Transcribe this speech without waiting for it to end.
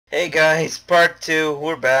Hey guys, part two,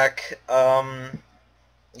 we're back.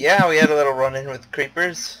 Yeah, we had a little run-in with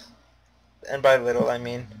creepers. And by little, I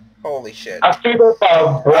mean, holy shit. A fever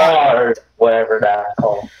Uh, bombard, whatever that's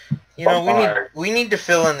called. you know, we need, Bombard. we need to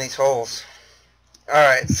fill in these holes.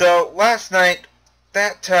 Alright, so last night,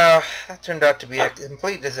 that turned out to be a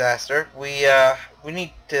complete disaster. We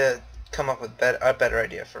need to come up with a better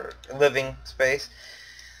idea for a living space.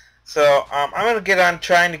 So, I'm gonna get on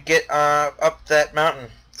trying to get, up that mountain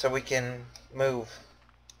so we can move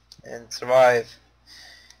and survive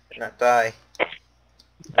and not die.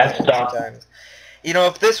 That's tough. Times. You know,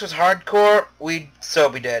 if this was hardcore, we'd so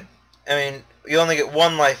be dead. I mean, you only get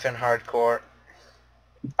one life in hardcore.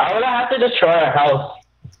 I'm gonna have to destroy our house.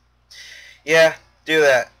 Yeah, do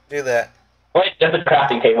that. Do that. Wait, there's a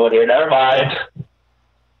crafting table in here. Never mind.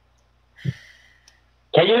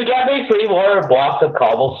 Can you get me 3 more blocks of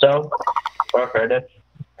cobblestone or furnace?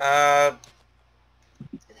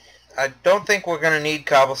 I don't think we're gonna need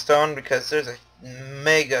cobblestone because there's a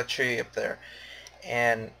mega tree up there,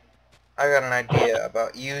 and I got an idea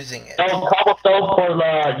about using it. No cobblestone for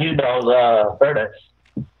the furnace.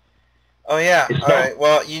 Oh yeah. It's All right.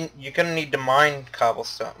 Well, you're gonna need to mine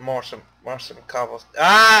cobblestone. More some cobblestone.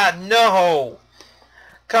 Ah, no!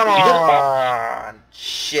 Come on!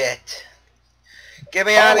 Shit! Get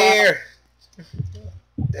me out of here!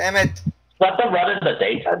 Damn it! Let them run in the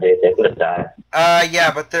daytime, dude. They're gonna die.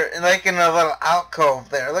 Yeah, but they're like in a little alcove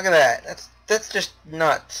there. Look at that. That's just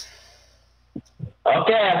nuts.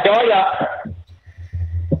 Okay, I'm going up.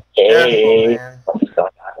 Careful, Hey, man. what's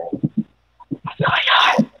going on? What's going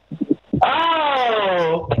on?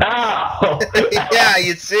 Oh! Oh! Yeah,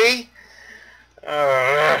 you see?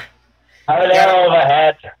 I don't know my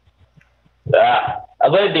head.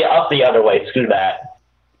 I'm going to be up the other way. Screw that.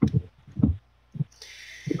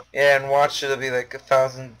 Yeah, and watch it'll be like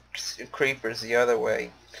 1,000 creepers the other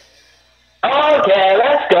way. Okay,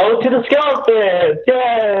 let's go to the skeleton.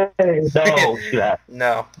 Yay! No, screw that.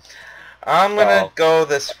 No. I'm gonna go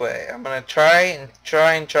this way. I'm gonna try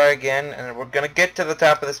again, and we're gonna get to the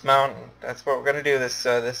top of this mountain. That's what we're gonna do this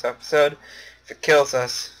episode. If it kills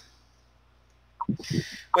us,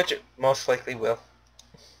 which it most likely will.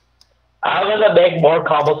 I'm gonna make more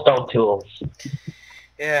cobblestone tools.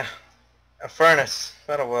 Yeah, a furnace.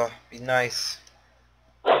 That'll be nice.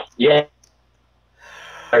 Yeah.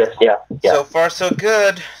 Yeah. So far, so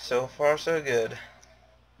good. So far, so good.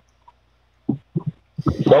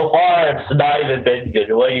 So far, it's not even been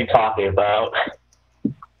good. What are you talking about?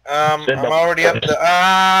 I'm already up the.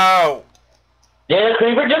 Ow! Yeah, the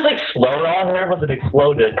creeper just exploded on her with an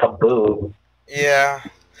explosion. Kaboom. Yeah.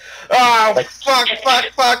 Oh, Like,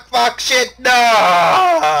 fuck, shit,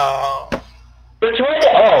 no! Which way?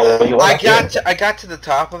 Oh, you I got to the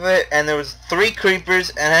top of it, and there was 3 creepers,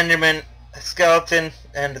 an enderman, a skeleton,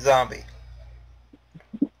 and a zombie.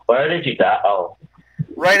 Where did you die? Oh.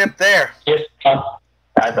 Right up there. Just, kind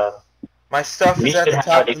of. My stuff is at the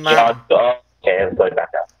top of the mountain. Oh, okay, I'm going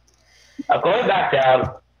back down. I'm going back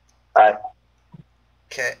down. Alright.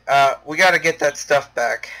 Okay, we gotta get that stuff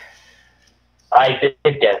back. I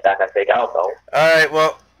did get that, I think. I don't know. Alright,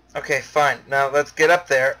 well, okay, fine. Now let's get up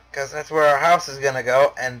there, because that's where our house is gonna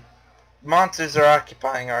go, and monsters are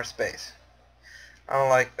occupying our space. I don't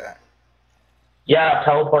like that. Yeah,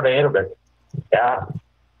 teleport to internet. Yeah.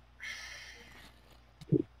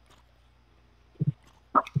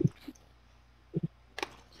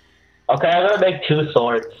 Okay, I'm gonna make 2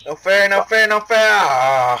 swords. No fair, no fair, no fair!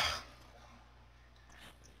 Ah.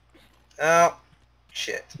 Oh,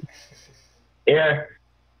 shit. Here.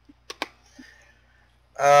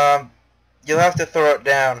 You'll have to throw it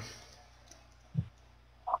down.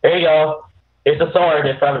 Here you go. Here's a sword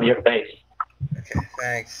in front of your face. Okay,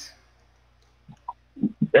 thanks.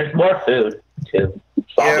 There's more food, too.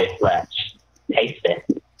 Zombie flesh. Taste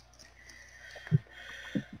it.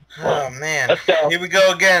 Oh, man. Let's go. Here we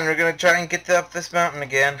go again. We're gonna try and get up this mountain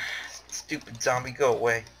again. Stupid zombie, go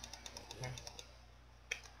away.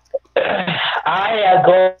 I am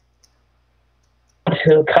going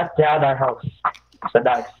to cut down our house. So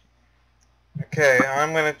nice. Okay,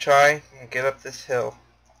 I'm gonna try and get up this hill.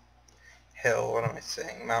 What am I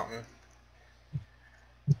saying? Mountain.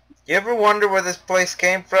 You ever wonder where this place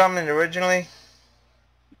came from and originally?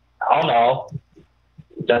 I don't know.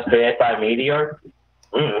 Just created by meteor?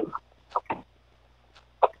 Mm.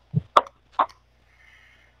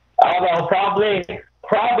 I don't know,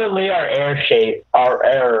 probably our air shape, our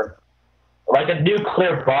air, like a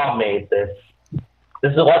nuclear bomb made this.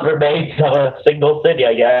 This is what remains of a single city,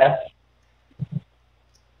 I guess.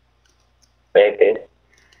 Maybe.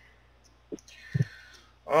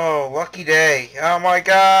 Oh, lucky day. Oh my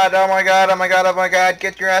god, oh my god, oh my god, oh my god.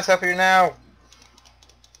 Get your ass up here now.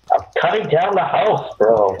 I'm cutting down the house,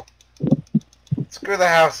 bro. Screw the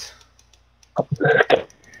house.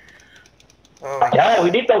 Oh, Yeah, we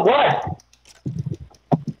need the wood.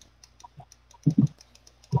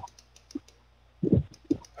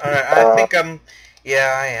 alright, I think I'm...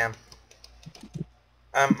 Yeah, I am.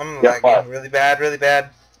 I'm Yeah, lagging what? really bad, really bad.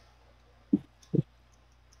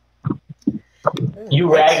 You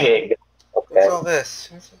What's- ragging. What's Okay. all this?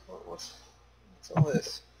 What's all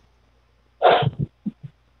this?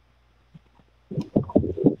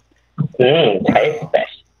 Taste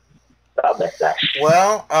that.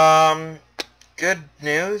 Well, good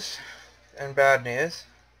news and bad news.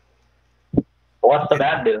 What's the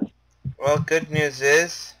bad news? Well, good news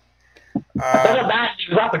is, I said the bad news,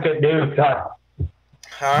 not the good news. God.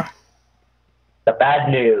 huh? The bad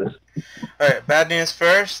news. Alright, bad news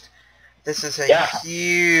first. This is a Yeah.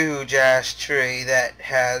 huge ass tree that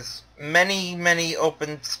has many, many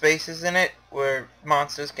open spaces in it where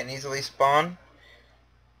monsters can easily spawn.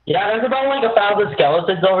 Yeah, there's about like 1,000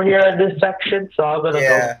 skeletons over here in this section, so I'm gonna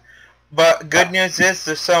Yeah. But good news is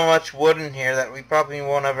there's so much wood in here that we probably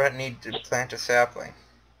won't ever need to plant a sapling.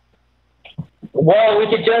 go. Well, we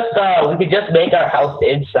could just make our house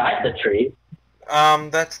inside the tree.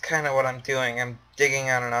 That's kind of what I'm doing. I'm digging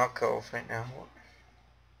out an alcove right now.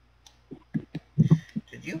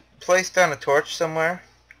 Did you place down a torch somewhere?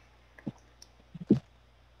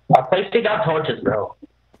 I'm placing down torches, bro.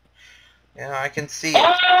 Yeah, I can see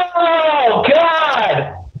it. Oh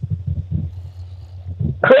God!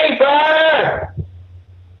 Creeper!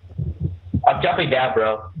 I'm jumping down,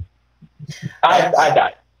 bro. I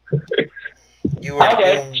died. You were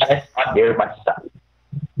Okay, doomed. I'm near my stuff.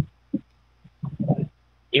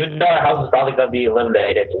 Even though our house is probably gonna be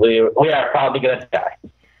eliminated, we are probably gonna die.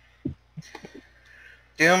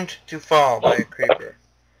 Doomed to fall by a creeper.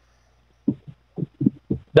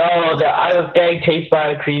 No, I was getting chased by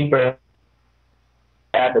a creeper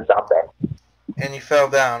and something. And you fell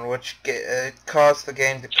down, which caused the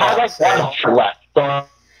game to I have pause. like one heart left, so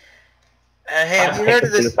Hey, have you heard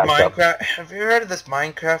of this Minecraft? Have you heard of this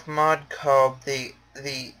Minecraft mod called the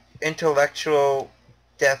intellectual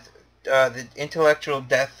death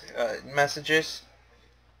messages?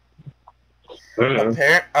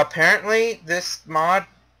 Apparently, this mod,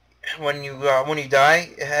 when you die,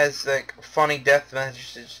 it has like funny death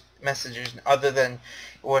messages other than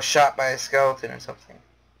was shot by a skeleton or something.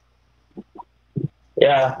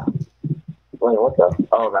 yeah. Wait, what the?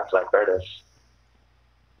 Oh, that's my furnace.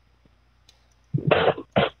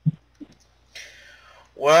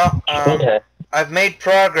 Well, Okay. I've made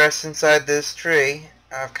progress inside this tree.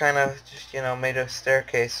 I've kind of just, made a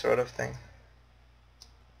staircase sort of thing.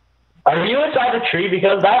 Are you inside the tree?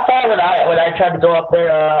 Because that time when I tried to go up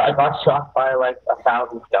there, I got shot by like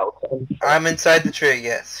 1,000 skeletons. I'm inside the tree,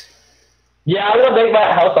 yes. Yeah, I'm gonna make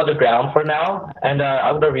my house underground for now, and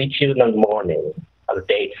I'm gonna reach you in the morning, or the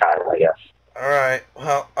daytime, I guess. Alright,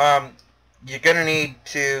 well, you're gonna need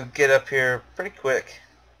to get up here pretty quick.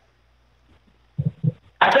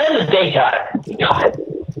 I said in the daytime. God.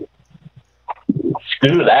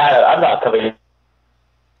 Screw that. I'm not coming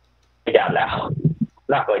down now. I'm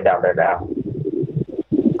not going down there now.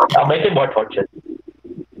 I'll make it more torches.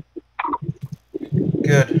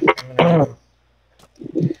 Good.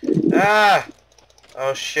 Ah!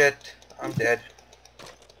 Oh shit, I'm dead.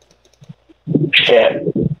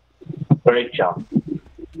 Shit. Great jump.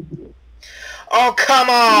 Oh, come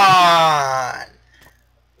on!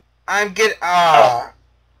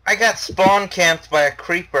 I got spawn camped by a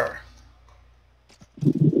creeper.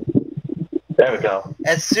 There we go.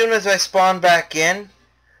 As soon as I spawn back in,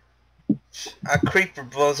 a creeper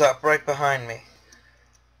blows up right behind me.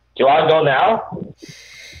 Do you want to go now?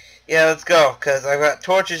 Yeah, let's go, because I've got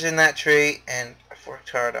torches in that tree, and I've worked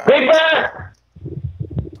hard on it. Creeper!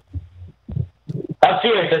 I'm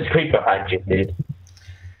serious, there's a creeper behind you, dude.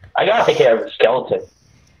 I gotta take care of the skeleton.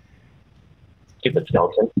 Stupid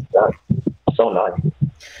skeleton. So annoying.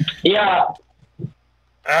 Yeah.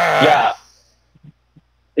 Yeah.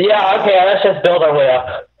 Yeah, okay, let's just build our way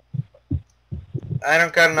up. I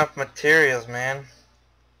don't got enough materials, man.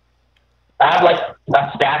 I have like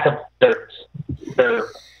a stack of dirt.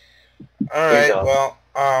 Alright, well,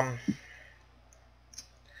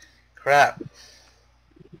 crap.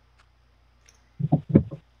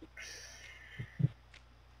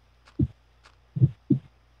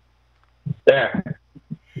 There.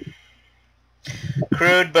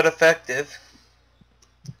 Crude but effective.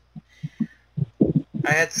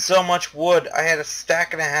 I had so much wood. I had a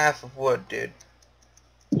stack and a half of wood, dude.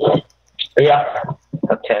 Yeah.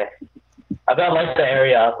 Okay. I got like the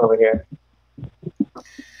area up over here.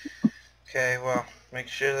 Okay, well, make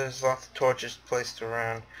sure there's lots of torches placed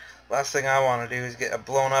around. Last thing I want to do is get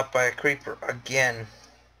blown up by a creeper again.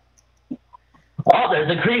 Oh, there's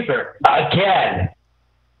a creeper again.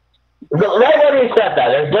 Right when he said that,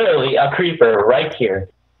 there's literally a creeper right here.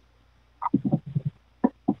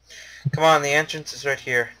 Come on, the entrance is right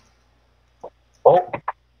here. Oh.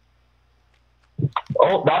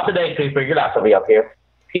 Oh, not today, creeper. You're not gonna be up here.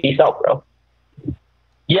 Peace out, bro.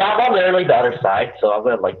 Yeah, I'm on literally the other side, so I'm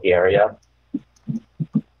gonna like the area.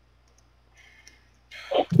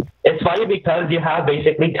 It's funny because you have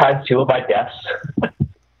basically ×2 of my deaths.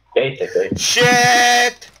 Basically.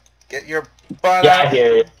 Shit! Get your butt Yeah, out. I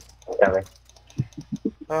hear you. Coming.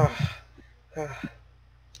 Oh. Oh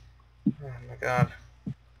my god.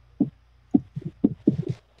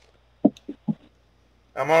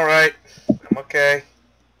 I'm alright. I'm okay.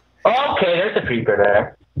 Okay, there's a creeper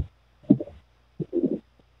there.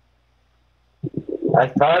 I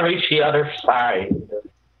gotta reach the other side.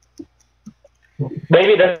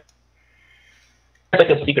 Maybe there's like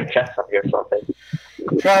a secret chest up here or something.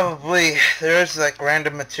 Probably. There's like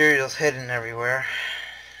random materials hidden everywhere.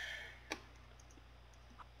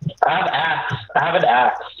 I have an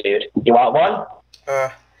axe, dude. You want one?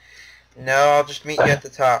 No, I'll just meet you at the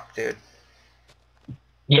top, dude.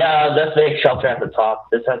 Yeah, let's make shelter at the top.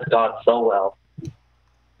 This has gone so well.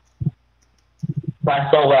 By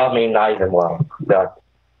so well, I mean not even well. God,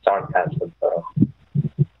 sarcasm, bro.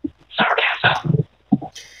 Sarcasm.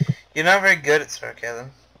 You're not very good at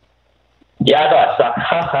sarcasm. Yeah, I know I suck.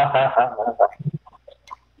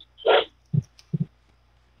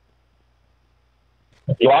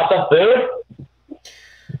 You want some food?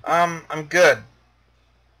 I'm good.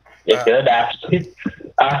 You're good, actually.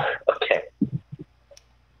 Okay.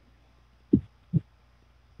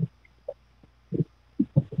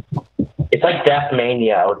 It's like Death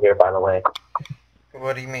Mania out here, by the way.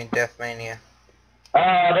 What do you mean, Death Mania?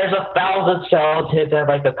 There's 1,000 skeletons and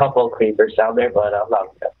like a couple of creepers down there, but I'm not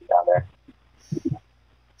gonna be down there.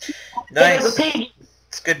 Nice. There's a pig!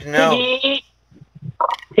 It's good to know. Piggy!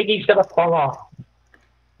 Piggy's gonna fall off.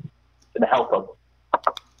 Gonna help him.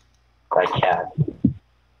 I can.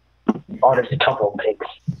 Oh, there's a couple of pigs.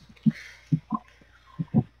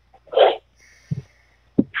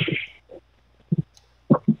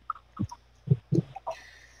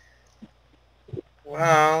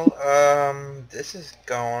 Well, this is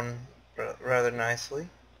going rather nicely.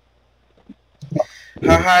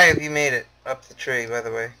 How high have you made it up the tree, by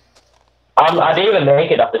the way? I didn't even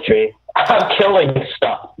make it up the tree. I'm killing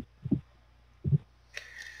stuff.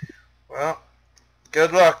 Well,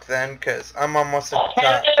 good luck then, because I'm almost at the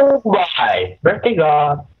top. Bye. Freaking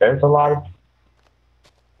God. There's a lot of...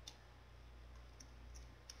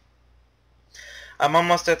 I'm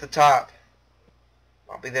almost at the top.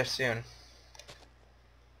 I'll be there soon.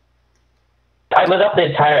 I lit up the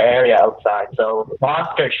entire area outside, so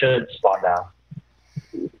monster should spawn now.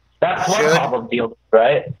 That's one Should? problem deal,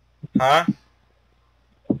 right? Huh?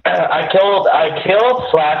 I killed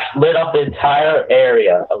 / lit up the entire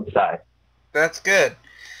area outside. That's good.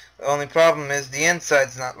 The only problem is the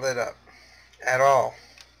inside's not lit up. At all.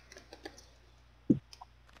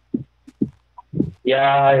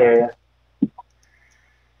 Yeah, I hear you.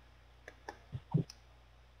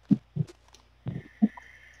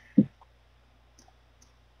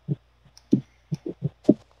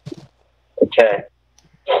 Okay.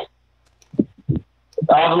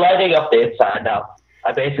 I'm lighting up the inside now.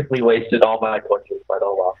 I basically wasted all my torches, but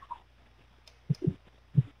oh well.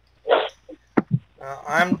 Well,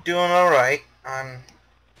 I'm doing alright. I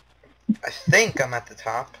think I'm at the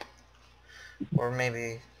top. Or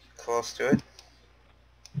maybe close to it.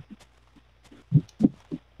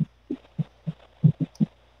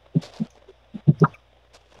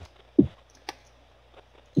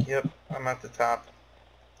 Yep, I'm at the top.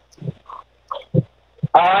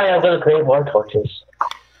 I am gonna create more torches.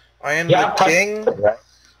 I am the king right?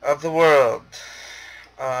 of the world.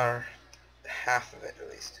 Or half of it, at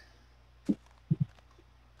least.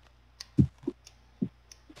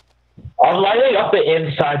 I'm lighting up the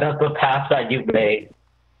inside of the path that you made.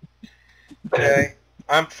 Okay.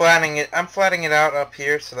 I'm flattening it out up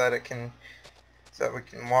here so that it can we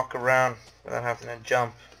can walk around without having to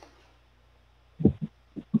jump.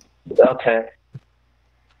 Okay.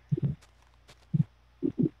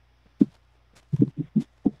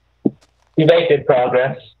 You make good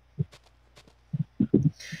progress.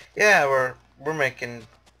 Yeah, we're making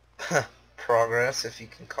progress, if you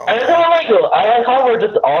can call I it like that. I like how we're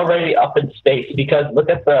just already up in space because look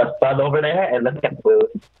at the sun over there and look at blue.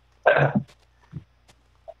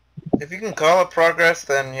 If you can call it progress,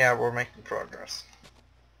 then yeah, we're making progress.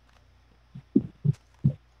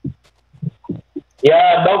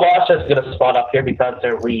 Yeah, no watch is gonna spawn up here because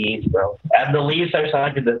they're leaves, bro. And the leaves are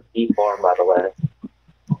starting to deform, by the way.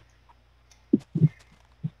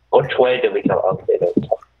 Which way did we go? Okay,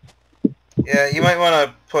 Yeah, you might want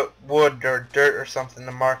to put wood or dirt or something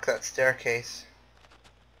to mark that staircase.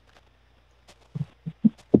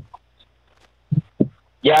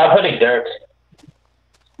 yeah, I'm putting dirt.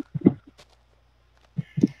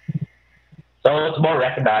 So it's more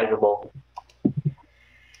recognizable.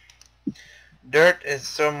 Dirt is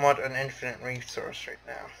somewhat an infinite resource right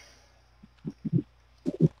now.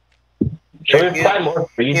 Should we find more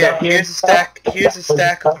trees up here? Here's a stack. Here's a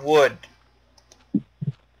stack of wood.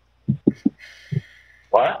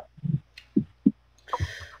 What?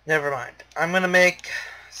 Never mind. I'm gonna make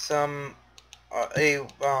some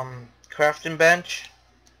crafting bench.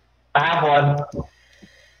 I have one.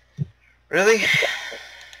 Really?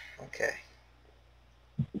 Okay.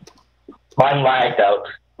 Mine lagged out.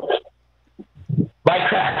 My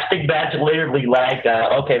crafting bench literally lagged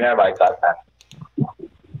out. Okay, never mind. Got that.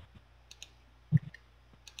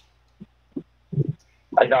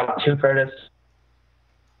 I got 2 furnace.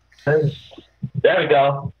 There we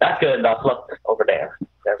go. That's good enough. Look over there.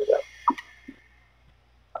 There we go.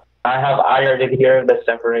 I have iron in here that's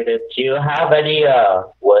separated. Do you have any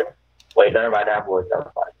wood? Wait, never mind. I have wood. That's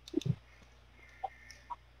fine.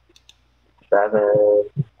 7.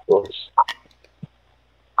 Oops.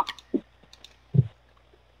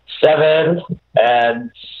 7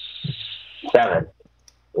 and 7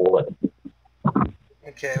 wood.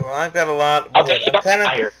 Okay. Well, I've got a lot of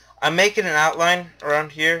wood. I'm making an outline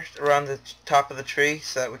around here, around the top of the tree,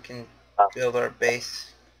 so that we can build our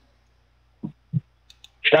base.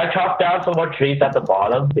 Should I chop down some more trees at the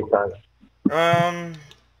bottom? Because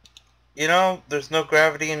you know, there's no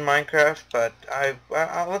gravity in Minecraft, but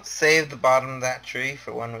let's save the bottom of that tree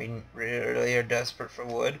for when we really are desperate for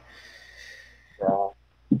wood. yeah.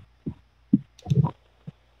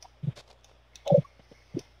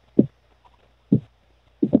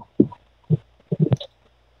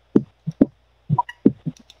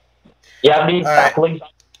 You have any saplings?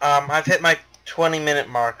 I've hit my 20-minute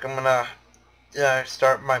mark. I'm gonna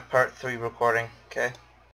start my part 3 recording. Okay.